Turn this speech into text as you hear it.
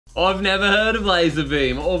I've never heard of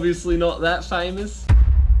LazarBeam. Obviously not that famous.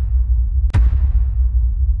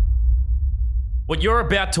 What you're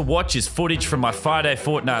about to watch is footage from my Friday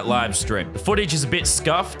Fortnite live stream. The footage is a bit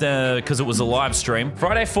scuffed because it was a live stream.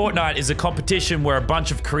 Friday Fortnite is a competition where a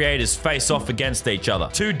bunch of creators face off against each other.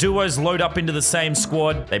 Two duos load up into the same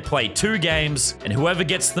squad, they play 2 games, and whoever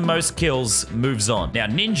gets the most kills moves on. Now,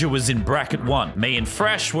 Ninja was in bracket 1. Me and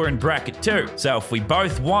Fresh were in bracket 2. So if we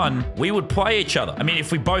both won, we would play each other. I mean,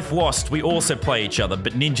 if we both lost, we also play each other,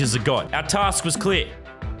 but Ninja's a god. Our task was clear.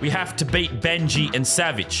 We have to beat Benji and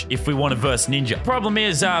Savage if we want to verse Ninja. Problem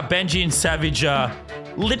is, Benji and Savage are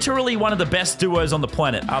literally one of the best duos on the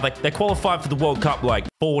planet. They qualified for the World Cup like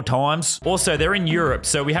 4 times. Also, they're in Europe,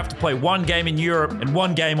 so we have to play 1 game in Europe and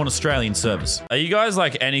 1 game on Australian servers. Are you guys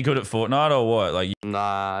like any good at Fortnite or what? Like,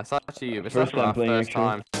 nah, it's actually our first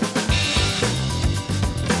time.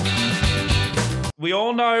 We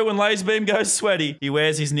all know when LazarBeam goes sweaty, he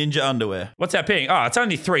wears his ninja underwear. What's that ping? Oh, it's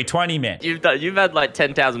only 320, man. You've had like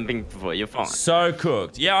 10,000 ping before. You're fine. So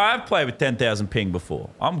cooked. Yeah, I've played with 10,000 ping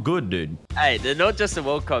before. I'm good, dude. Hey, they're not just a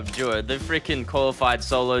World Cup duo. They're freaking qualified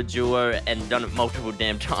solo duo and done it multiple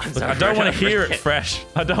damn times. Look, I don't want to hear it, Fresh.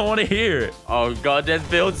 I don't want to hear it. Oh god, there's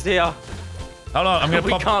builds here. Hold on, I'm gonna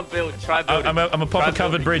pop. We can't build. Try building. I'm a pop a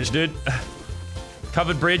covered bridge, dude.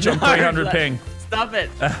 Covered bridge on 300 ping. Stop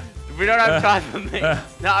it. We don't have time for me.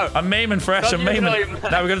 No. I'm memeing, Fresh. I'm memeing.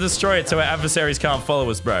 No, we gotta destroy it so our adversaries can't follow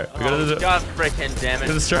us, bro. We gotta God freaking damn it.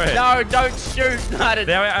 Destroy it. No, don't shoot.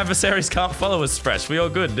 Now our adversaries can't follow us, Fresh. We all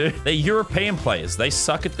good, dude. They're European players. They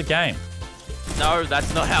suck at the game. No,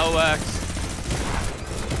 that's not how it works.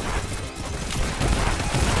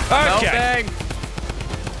 Okay.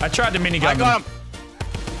 I tried to minigun I got him.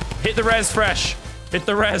 Hit the res, Fresh. Hit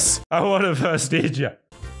the res. I want to first, did ya?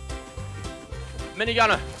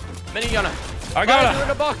 Minigunner. Minigunner. I got her. In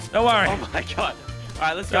the box. Don't worry. Oh my god. All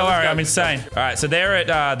right, let's go. Don't worry, I'm insane. All right, so they're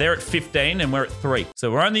at 15 and we're at 3. So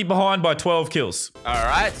we're only behind by 12 kills. All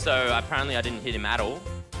right, so apparently I didn't hit him at all.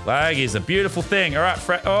 Lag is a beautiful thing. All right,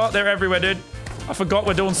 oh, they're everywhere, dude. I forgot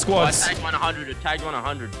we're doing squads. Oh, I tagged 100. It tagged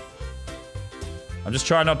 100. I'm just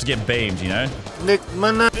trying not to get beamed, you know?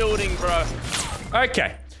 Building, bro.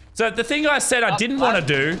 Okay. So the thing I said I didn't want to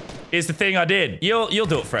do is the thing I did. You'll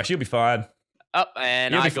do it, Fresh. You'll be fine. Oh,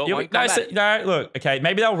 and I got one combat. No, look, okay,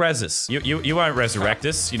 maybe they'll res us. You won't resurrect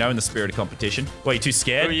us, you know, in the spirit of competition. What, you too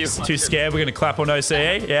scared? Too scared? We're gonna clap on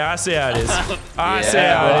OCE? Yeah, I see how it is. I see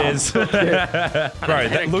how it is.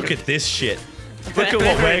 Bro, look at this shit. Look at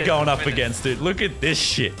what we're going up against, dude. Look at this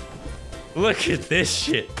shit. Look at this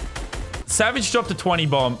shit. Savage dropped a 20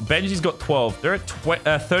 bomb. Benji's got 12. They're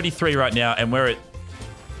at 33 right now, and we're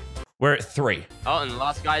at 3. Oh, and the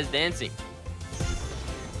last guy is dancing.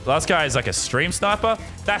 The last guy is like a stream sniper.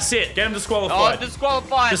 That's it. Get him disqualified. Oh,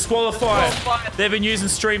 disqualified. Disqualified. They've been using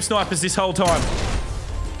stream snipers this whole time.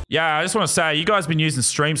 Yeah, I just want to say, you guys been using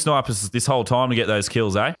stream snipers this whole time to get those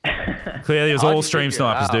kills, eh? Clearly, it was all stream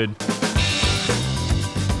snipers, dude.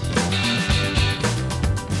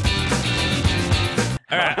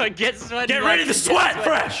 All right. Get ready to sweat,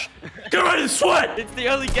 Fresh. Get ready to sweat. It's the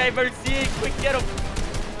early game mode. See, quick, get him.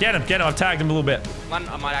 Get him. I've tagged him a little bit. I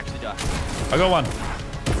might actually die. I got one.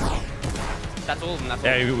 That's all of them. That's all.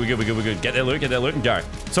 Yeah, we're good. Get their loot and go.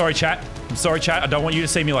 Sorry, chat. I'm sorry, chat. I don't want you to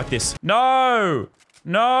see me like this. No,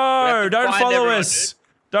 don't follow us.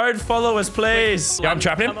 Don't follow us, please. Yeah, I'm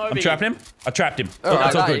trapping him. I trapped him. Oh,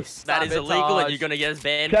 that's all good. That is illegal, and you're gonna get us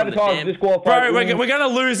banned from the damn. Bro, we're gonna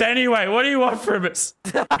lose anyway. What do you want from us?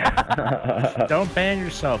 Don't ban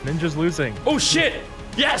yourself. Ninja's losing. Oh shit!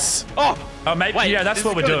 Yes! Oh, maybe. Wait, yeah, that's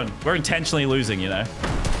what we're doing. We're intentionally losing, you know.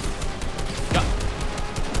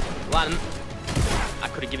 Latin, I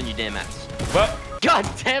could have given you damn mats. Well, God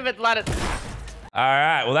damn it, Latin. All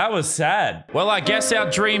right, well, that was sad. Well, I guess our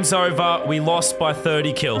dream's over. We lost by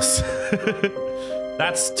 30 kills.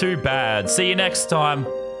 That's too bad. See you next time.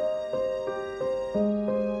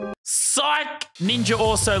 Psych! Ninja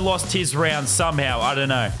also lost his round somehow. I don't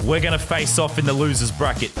know. We're going to face off in the losers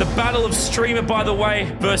bracket. The battle of streamer, by the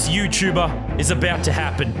way, versus YouTuber is about to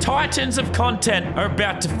happen. Titans of content are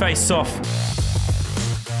about to face off.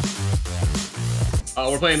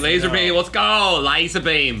 Oh, we're playing LazarBeam. Let's go,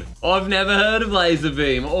 LazarBeam. I've never heard of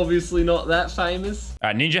LazarBeam. Obviously not that famous. All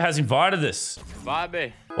right, Ninja has invited us.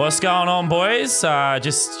 Bye. What's going on, boys?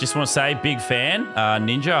 Just want to say, big fan.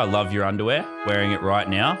 Ninja, I love your underwear. Wearing it right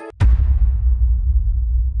now.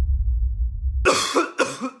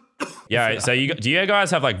 Yeah, so do you guys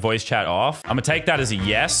have like voice chat off? I'm gonna take that as a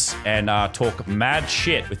yes and talk mad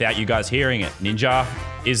shit without you guys hearing it. Ninja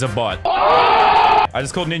is a bot. I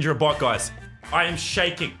just called Ninja a bot, guys. I am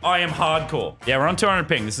shaking. I am hardcore. Yeah, we're on 200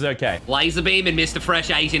 ping. This is okay. LazarBeam and Mr. Fresh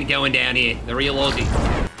Asian going down here. The real Aussie.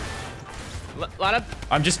 Line up.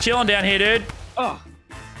 I'm just chilling down here, dude. Oh.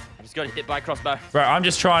 I just got hit by a crossbow. Bro, I'm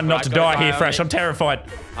just trying not to die here, Fresh. I'm terrified.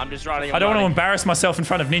 I'm just running. I don't want to embarrass myself in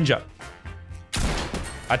front of Ninja.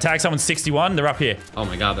 I tagged someone 61. They're up here. Oh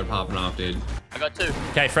my god, they're popping off, dude. I got 2.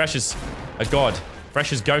 Okay, Fresh is a god.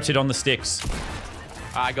 Fresh is goated on the sticks.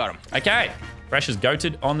 I got him. Okay. Fresh is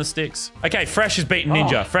goated on the sticks. Okay, Fresh has beaten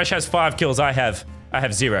Ninja. Fresh has 5 kills. I have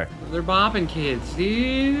 0. They're bopping kids,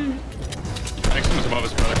 dude. Next one's above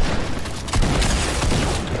us, brother.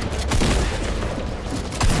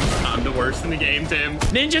 I'm the worst in the game, Tim.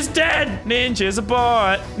 Ninja's dead. Ninja's a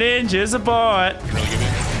bot. Ninja's a bot. You really give me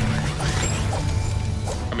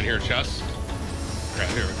Come in here, chest. Right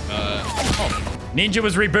here. Ninja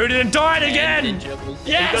was rebooted and died again. Ninja was,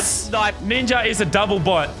 Yes. He got sniped. Ninja is a double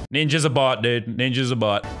bot. Ninja's a bot, dude. Ninja's a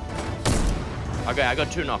bot. Okay, I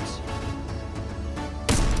got 2 knocks.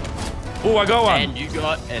 Oh, I got one. And you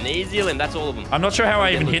got an easy limb. That's all of them. I'm not sure how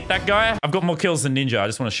I even hit that guy. I've got more kills than Ninja. I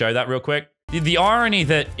just want to show that real quick. The irony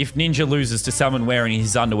that if Ninja loses to someone wearing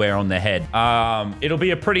his underwear on their head, it'll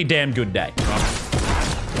be a pretty damn good day.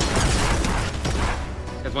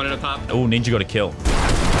 There's one in the top. Oh, Ninja got a kill.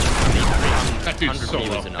 That dude's so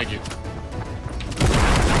low. Thank you.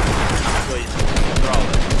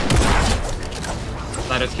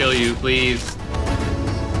 Let us kill you, please.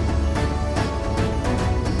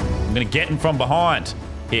 I'm gonna get him from behind.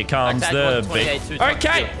 Here comes the big.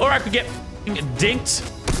 Okay, all right, we get dinked.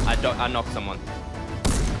 I knocked someone.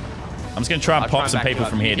 I'm just gonna try and pop some people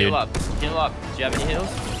from here, dude. Heal up. Heal up. Do you have any heals?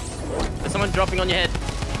 There's someone dropping on your head.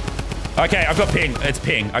 Okay, I've got ping. It's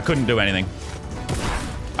ping. I couldn't do anything.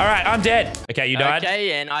 All right, I'm dead. Okay, you died.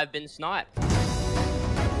 Okay, and I've been sniped.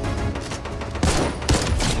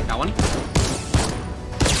 Got one.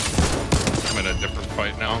 I'm in a different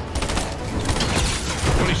fight now.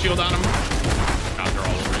 20 shield on him. God, they're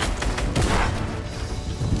all over you.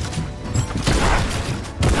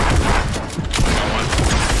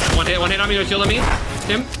 One hit on me, no shield on me.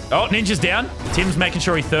 Tim. Oh, Ninja's down. Tim's making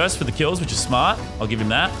sure he thirsts for the kills, which is smart. I'll give him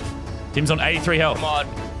that. Tim's on 83 health. Come on.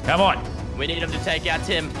 Come on. We need him to take out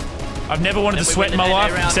Tim. I've never wanted to sweat in my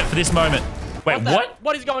life except for this moment. Wait, what?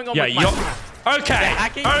 What is going on Yeah, with you're... my... Okay,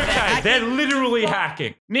 hacking? okay, they're literally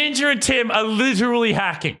hacking. Ninja and Tim are literally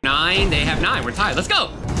hacking. 9, they have 9. We're tied. Let's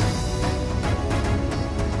go.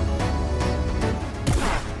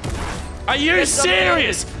 Are you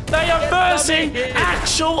serious? They are versing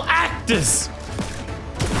actual actors.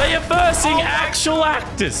 They are versing actual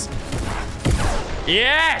actors.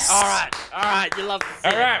 Yes. All right, you love to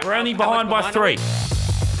see All right, we're only behind by 3.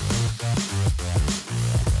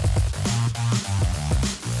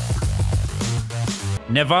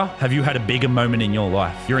 Never have you had a bigger moment in your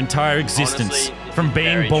life. Your entire existence, Honestly, from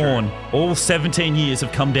being very born, true. all 17 years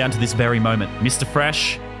have come down to this very moment. Mr.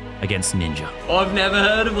 Fresh against Ninja. I've never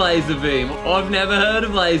heard of LazarBeam. I've never heard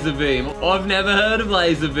of LazarBeam. I've never heard of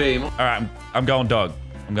LazarBeam. All right, I'm going dog.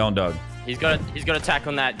 I'm going dog. He's got attack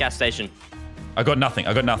on that gas station. I got nothing.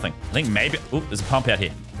 I got nothing. I think maybe... Oh, there's a pump out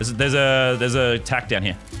here. There's a tack down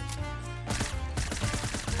here.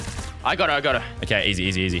 I got her. Okay,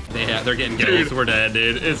 easy. Yeah, they're getting kills. We're dead,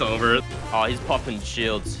 dude. It's over. Oh, he's popping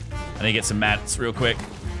shields. I need to get some mats real quick.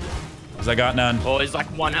 Because I got none. Oh, he's like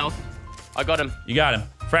 1 health. I got him. You got him.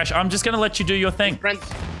 Fresh, I'm just going to let you do your thing. Friends.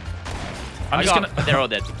 They're all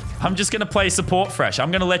dead. I'm just going to play support, Fresh. I'm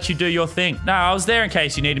going to let you do your thing. No, I was there in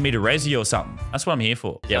case you needed me to res you or something. That's what I'm here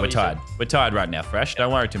for. Yeah, we're tired. We're tired right now, Fresh.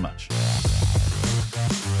 Don't worry too much.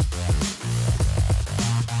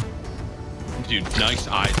 Dude, nice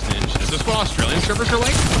eyes, Ninja. Is this what Australian servers are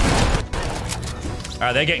like? All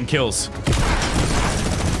right, they're getting kills.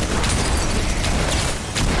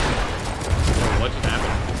 What just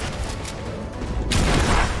happened?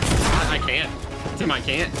 I can't. Tim, I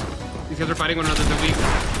can't. These guys are fighting one another. They're weak.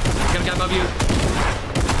 Got a guy above you.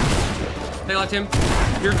 Take a lot, Tim.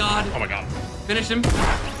 You're God. Oh my god. Finish him.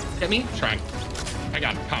 Get me. Trying. I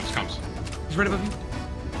got him. Comms. He's right above you.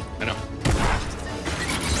 I know.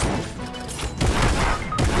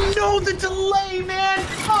 No, the delay, man.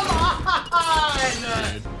 Come on.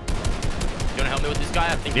 You wanna help me with this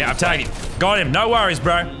guy? I think. Yeah, I'm tagging. Got him. No worries,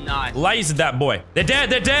 bro. Nice. Lasered that boy. They're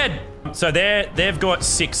dead. So they've got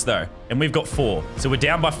 6 though, and we've got 4. So we're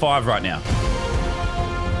down by 5 right now.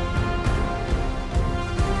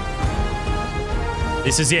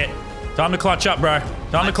 This is it. Time to clutch up, bro.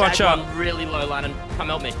 Time to clutch up. I'm really low, Lannon. Come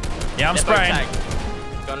help me. Yeah, I'm They're both spraying.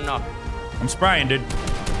 tagged. Got enough. I'm spraying, dude.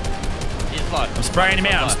 He's low. I'm spraying him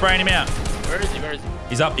out. I'm spraying him out. Where is he?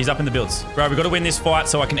 He's up in the builds. Bro, we've got to win this fight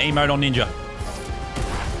so I can emote on Ninja.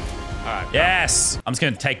 right. Yes. I'm just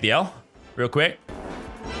going to take the L real quick.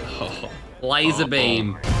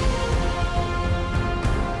 LazarBeam.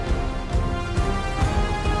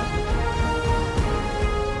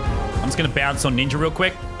 I'm just going to bounce on Ninja real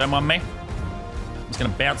quick. Don't mind me. I'm just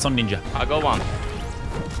going to bounce on Ninja. I got one.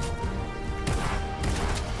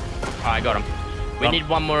 Alright, got him. We need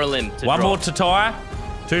one more limb to One drop. more to tire.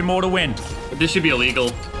 2 more to win. This should be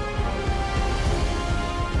illegal.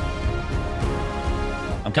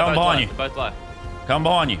 I'm coming behind you. Both left. Come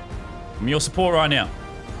behind you. I'm your support right now.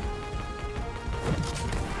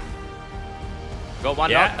 Got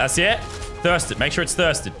one Yeah, knock. that's it. Thirsted. Make sure it's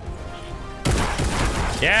thirsted.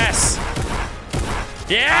 Yes.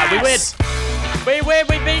 Yes. We win.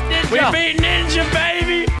 We beat Ninja. We beat Ninja,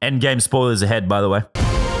 baby. Endgame spoilers ahead, by the way.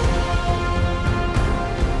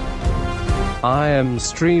 I am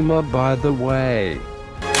streamer, by the way.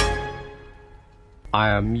 I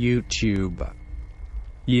am YouTuber.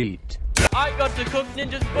 Yeet. I got to cook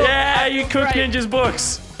Ninja's book. Yeah, you cooked Ninja's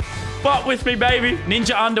books. Butt with me, baby.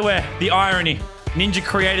 Ninja underwear. The irony. Ninja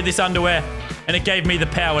created this underwear, and it gave me the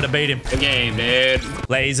power to beat him. The game, dude.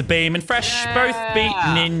 LazarBeam and Fresh both beat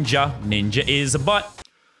Ninja. Ninja is a butt.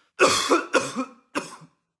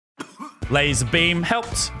 LazarBeam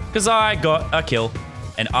helped, because I got a kill,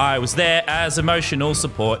 and I was there as emotional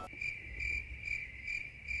support.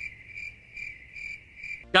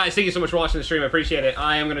 Guys, thank you so much for watching the stream. I appreciate it.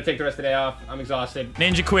 I am going to take the rest of the day off. I'm exhausted.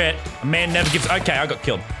 Ninja quit. A man never gives... Okay, I got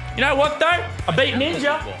killed. You know what, though? I beat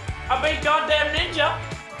Ninja. I beat goddamn Ninja.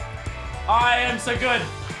 I am so good.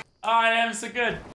 I am so good.